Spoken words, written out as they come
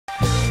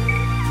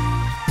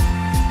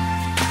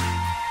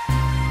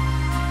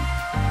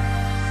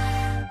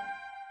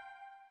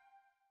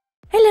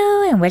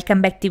and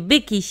welcome back to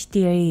Bookish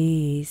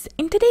theories.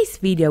 In today's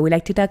video, we'd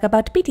like to talk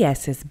about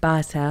BTS's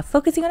Butter,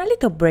 focusing on a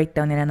little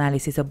breakdown and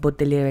analysis of both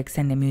the lyrics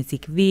and the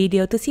music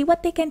video to see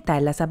what they can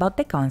tell us about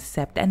the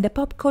concept and the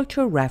pop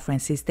culture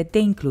references that they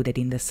included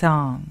in the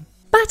song.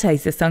 Butter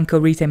is a song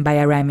co-written by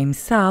RM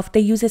himself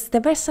that uses the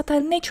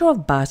versatile nature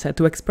of Butter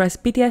to express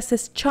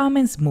BTS's charm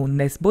and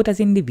smoothness both as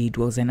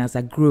individuals and as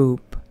a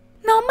group.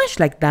 Now, much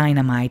like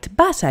Dynamite,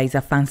 Butter is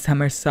a fun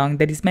summer song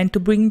that is meant to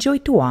bring joy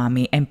to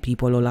ARMY and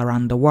people all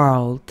around the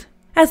world.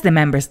 As the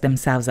members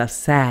themselves have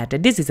said,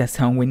 this is a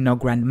song with no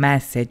grand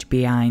message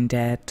behind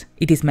it.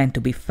 It is meant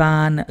to be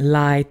fun,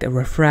 light,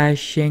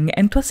 refreshing,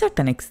 and to a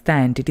certain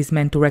extent it is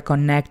meant to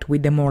reconnect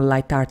with the more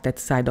light-hearted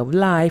side of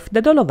life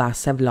that all of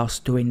us have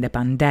lost during the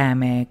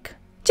pandemic.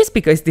 Just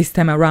because this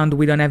time around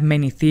we don't have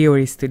many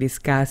theories to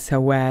discuss,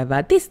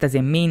 however, this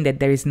doesn't mean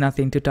that there is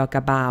nothing to talk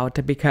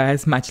about,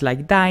 because much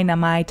like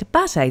Dynamite,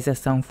 Butter is a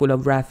song full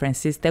of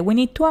references that we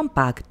need to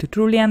unpack to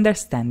truly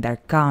understand their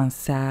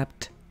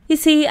concept. You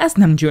see, as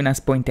Namjoon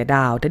has pointed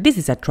out, this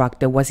is a track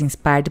that was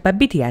inspired by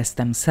BTS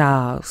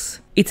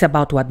themselves. It's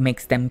about what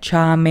makes them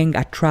charming,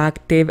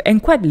 attractive,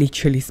 and quite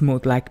literally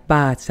smooth like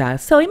butter,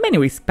 so in many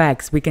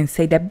respects we can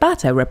say that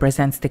Butter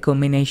represents the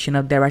culmination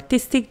of their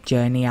artistic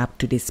journey up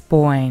to this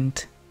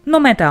point. No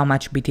matter how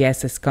much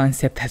BTS's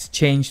concept has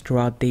changed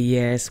throughout the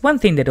years, one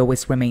thing that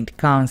always remained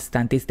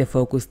constant is the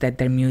focus that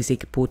their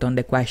music put on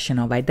the question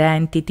of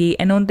identity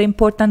and on the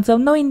importance of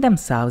knowing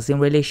themselves in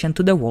relation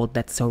to the world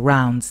that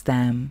surrounds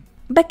them.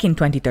 Back in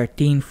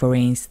 2013, for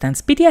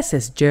instance,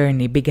 BTS's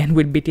journey began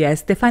with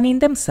BTS defining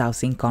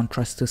themselves in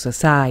contrast to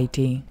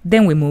society.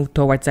 Then we moved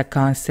towards a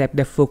concept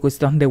that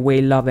focused on the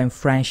way love and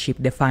friendship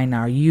define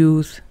our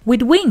youth.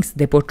 With Wings,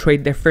 they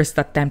portrayed their first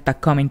attempt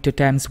at coming to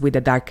terms with the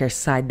darker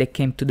side that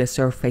came to the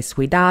surface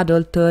with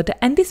adulthood,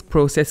 and this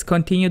process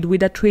continued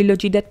with a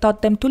trilogy that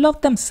taught them to love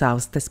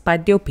themselves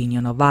despite the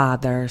opinion of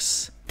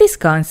others. This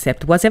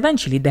concept was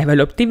eventually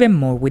developed even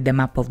more with the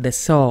Map of the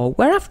Soul,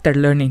 where after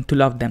learning to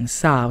love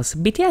themselves,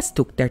 BTS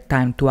took their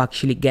time to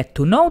actually get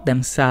to know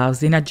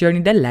themselves in a journey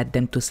that led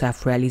them to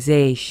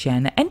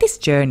self-realization, and this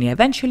journey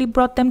eventually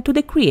brought them to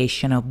the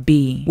creation of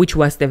B, which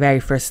was the very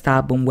first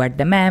album where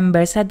the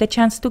members had the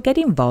chance to get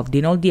involved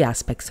in all the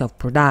aspects of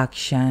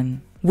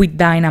production. With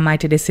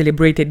Dynamite, they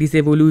celebrated this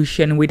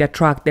evolution with a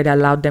track that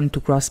allowed them to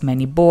cross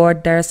many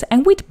borders,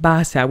 and with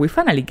Butter, we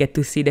finally get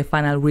to see the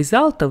final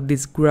result of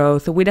this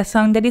growth with a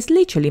song that is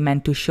literally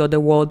meant to show the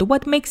world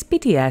what makes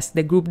BTS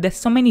the group that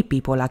so many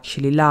people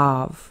actually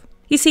love.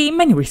 You see, in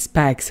many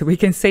respects, we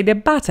can say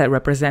that Butter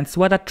represents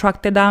what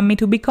attracted ARMY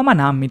to become an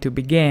ARMY to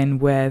begin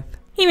with.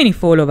 Even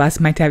if all of us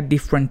might have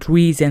different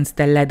reasons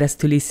that led us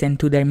to listen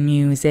to their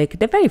music,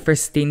 the very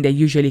first thing that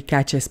usually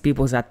catches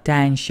people's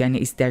attention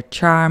is their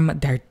charm,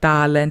 their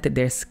talent,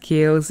 their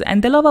skills,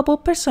 and the lovable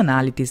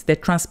personalities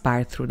that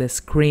transpire through the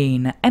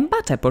screen, and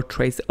Butter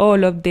portrays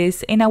all of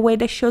this in a way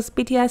that shows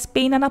BTS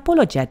being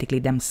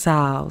unapologetically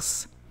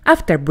themselves.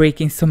 After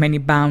breaking so many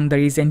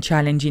boundaries and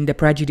challenging the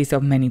prejudice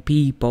of many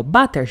people,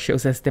 Butter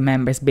shows us the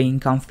members being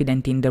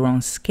confident in their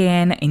own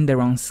skin, in their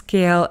own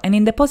skill, and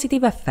in the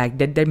positive effect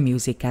that their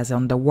music has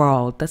on the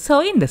world. So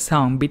in the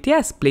song,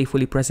 BTS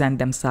playfully present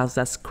themselves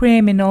as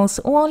criminals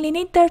who only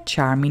need their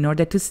charm in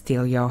order to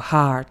steal your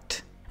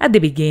heart. At the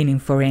beginning,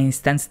 for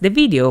instance, the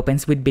video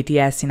opens with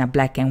BTS in a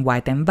black and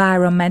white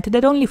environment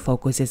that only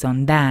focuses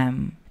on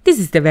them. This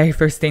is the very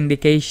first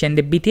indication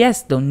that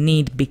BTS don't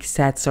need big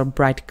sets or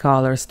bright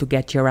colors to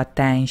get your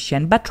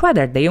attention, but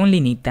rather they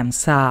only need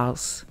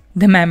themselves.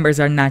 The members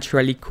are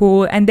naturally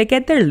cool and they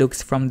get their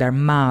looks from their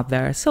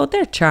mother, so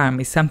their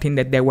charm is something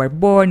that they were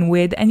born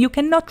with and you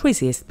cannot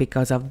resist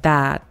because of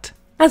that.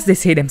 As they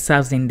say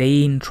themselves in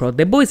the intro,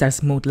 the boys are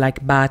smooth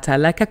like butter,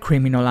 like a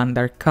criminal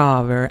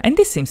undercover, and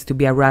this seems to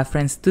be a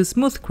reference to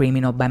Smooth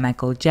Criminal by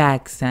Michael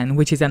Jackson,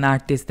 which is an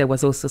artist that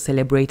was also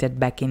celebrated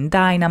back in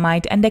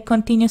Dynamite and that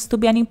continues to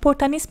be an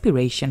important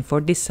inspiration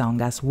for this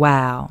song as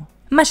well.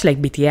 Much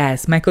like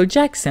BTS, Michael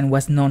Jackson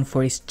was known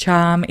for his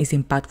charm, his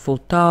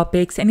impactful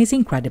topics, and his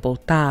incredible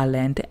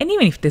talent, and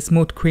even if the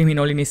smooth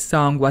criminal in his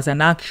song was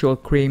an actual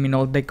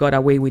criminal that got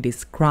away with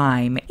his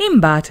crime, in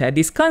Butter,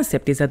 this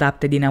concept is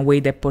adapted in a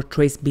way that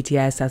portrays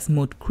BTS as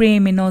smooth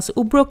criminals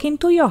who broke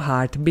into your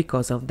heart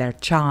because of their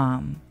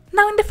charm.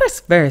 Now, in the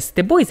first verse,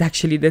 the boys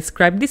actually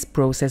describe this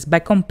process by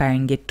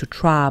comparing it to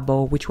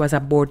Trouble, which was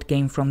a board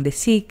game from the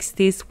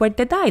 60s where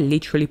the die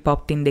literally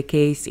popped in the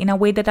case in a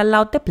way that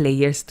allowed the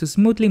players to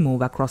smoothly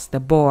move across the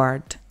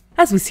board.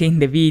 As we see in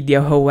the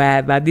video,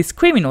 however, these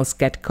criminals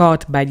get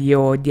caught by the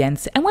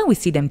audience, and when we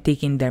see them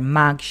taking their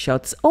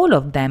mugshots, all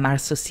of them are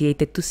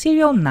associated to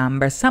serial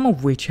numbers, some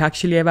of which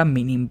actually have a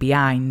meaning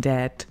behind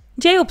it.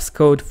 J-Hope's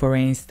code, for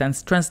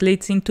instance,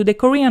 translates into the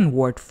Korean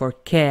word for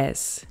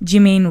kiss.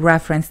 Jimin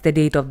referenced the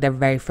date of their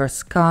very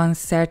first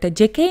concert,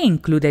 JK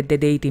included the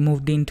date he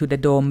moved into the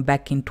dome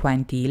back in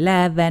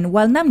 2011,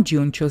 while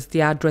Namjoon chose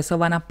the address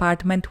of an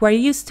apartment where he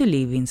used to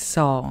live in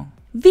Seoul.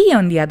 V,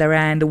 on the other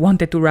hand,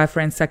 wanted to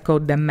reference a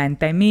quote that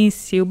meant I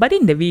miss you, but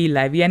in the real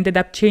life he ended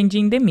up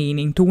changing the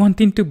meaning to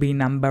wanting to be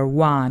number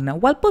 1,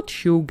 while both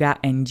Suga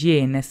and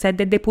Jin said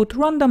that they put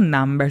random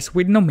numbers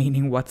with no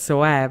meaning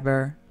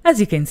whatsoever. As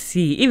you can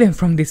see, even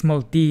from these small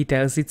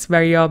details, it's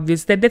very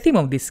obvious that the theme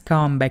of this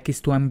comeback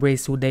is to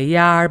embrace who they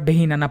are,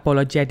 being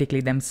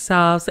unapologetically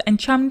themselves, and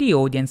charm the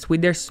audience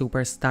with their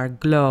superstar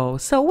glow.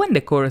 So when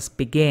the chorus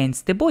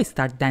begins, the boys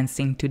start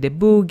dancing to the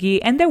boogie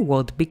and their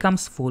world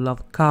becomes full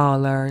of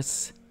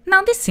colors.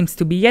 Now this seems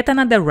to be yet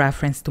another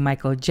reference to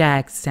Michael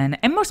Jackson,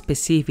 and more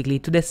specifically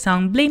to the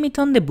song Blame It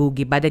on the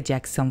Boogie by the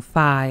Jackson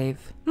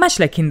 5. Much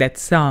like in that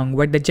song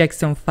where the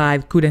Jackson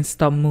 5 couldn't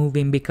stop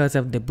moving because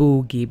of the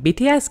boogie,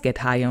 BTS get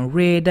high on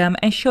rhythm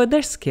and show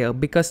their skill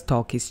because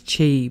talk is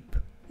cheap.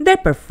 Their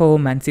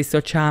performance is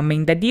so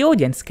charming that the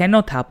audience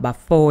cannot help but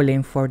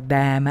falling for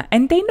them,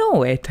 and they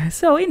know it,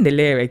 so in the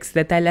lyrics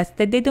they tell us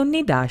that they don't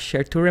need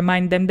Usher to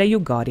remind them that you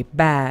got it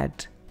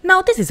bad.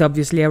 Now this is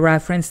obviously a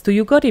reference to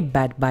You Got It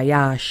Bad by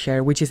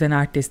Usher, which is an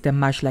artist that,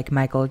 much like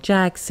Michael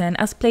Jackson,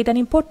 has played an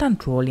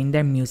important role in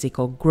their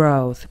musical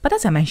growth. But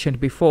as I mentioned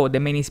before, the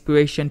main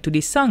inspiration to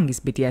this song is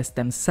BTS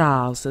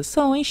themselves,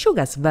 so in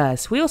Suga's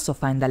verse we also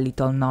find a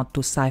little nod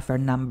to Cypher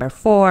number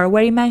 4,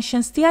 where he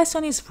mentions the ice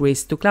on his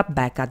wrist to clap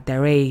back at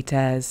their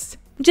haters.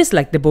 Just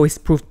like the boys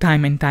proved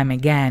time and time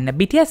again,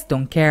 BTS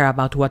don't care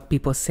about what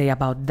people say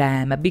about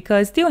them,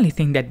 because the only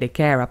thing that they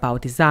care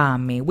about is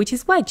ARMY, which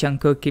is why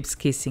Jungkook keeps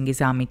kissing his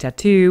ARMY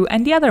tattoo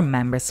and the other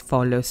members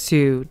follow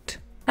suit.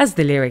 As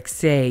the lyrics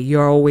say,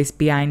 you're always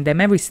behind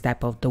them every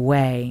step of the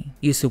way.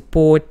 You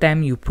support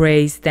them, you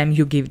praise them,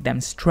 you give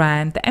them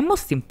strength, and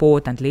most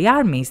importantly,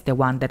 ARMY is the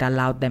one that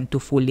allowed them to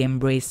fully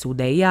embrace who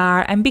they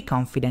are and be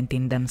confident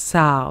in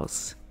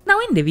themselves. Now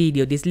in the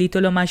video, this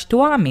little homage to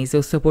ARMY is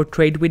also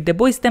portrayed with the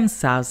boys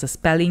themselves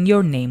spelling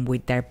your name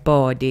with their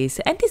bodies,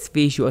 and these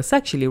visuals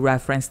actually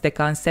reference the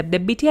concept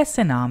that BTS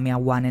and ARMY are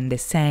one and the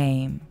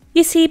same.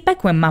 You see,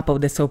 back when Map of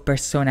the Soul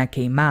Persona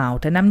came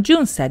out,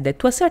 Namjoon said that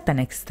to a certain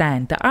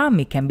extent,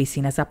 ARMY can be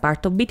seen as a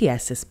part of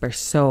BTS's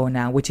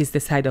persona, which is the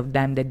side of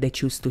them that they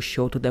choose to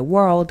show to the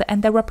world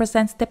and that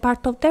represents the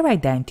part of their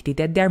identity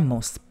that they are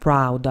most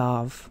proud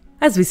of.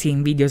 As we see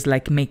in videos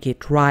like Make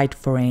It Right,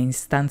 for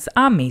instance,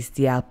 ARMY is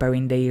the helper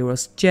in the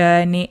hero's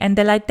journey and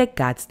the light that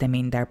guides them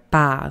in their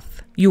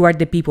path. You are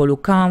the people who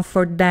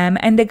comfort them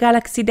and the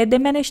galaxy that they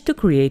managed to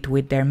create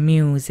with their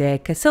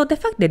music, so the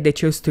fact that they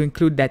chose to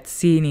include that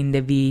scene in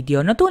the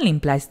video not only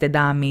implies that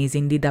ARMY is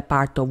indeed a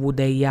part of who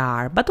they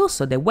are, but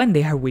also that when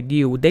they are with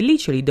you, they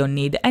literally don't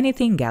need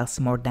anything else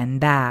more than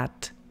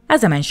that.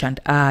 As I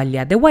mentioned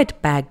earlier, the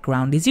white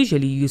background is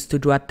usually used to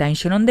draw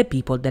attention on the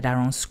people that are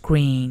on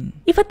screen.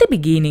 If at the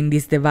beginning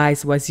this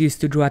device was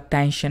used to draw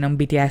attention on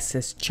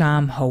BTS's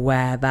charm,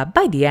 however,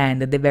 by the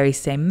end the very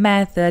same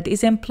method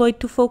is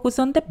employed to focus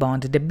on the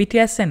bond that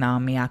BTS and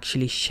ARMY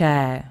actually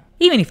share.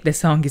 Even if the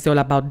song is all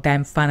about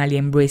them finally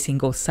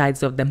embracing all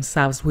sides of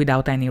themselves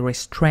without any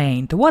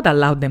restraint, what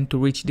allowed them to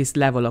reach this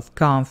level of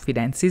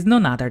confidence is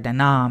none other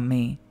than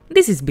ARMY.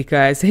 This is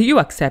because you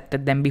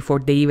accepted them before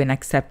they even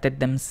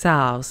accepted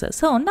themselves,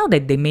 so now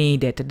that they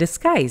made it, the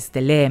sky is the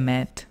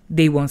limit.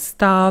 They won't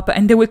stop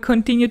and they will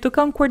continue to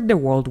conquer the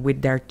world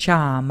with their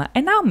charm,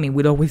 and ARMY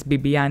will always be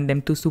behind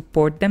them to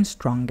support them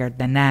stronger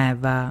than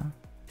ever.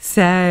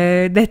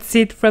 So that's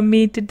it from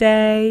me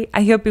today.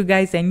 I hope you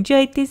guys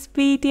enjoyed this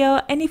video,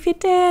 and if you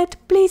did,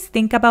 please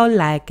think about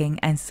liking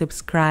and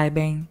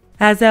subscribing.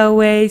 As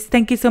always,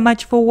 thank you so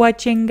much for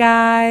watching,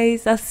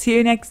 guys. I'll see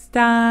you next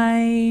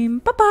time.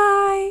 Bye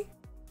bye.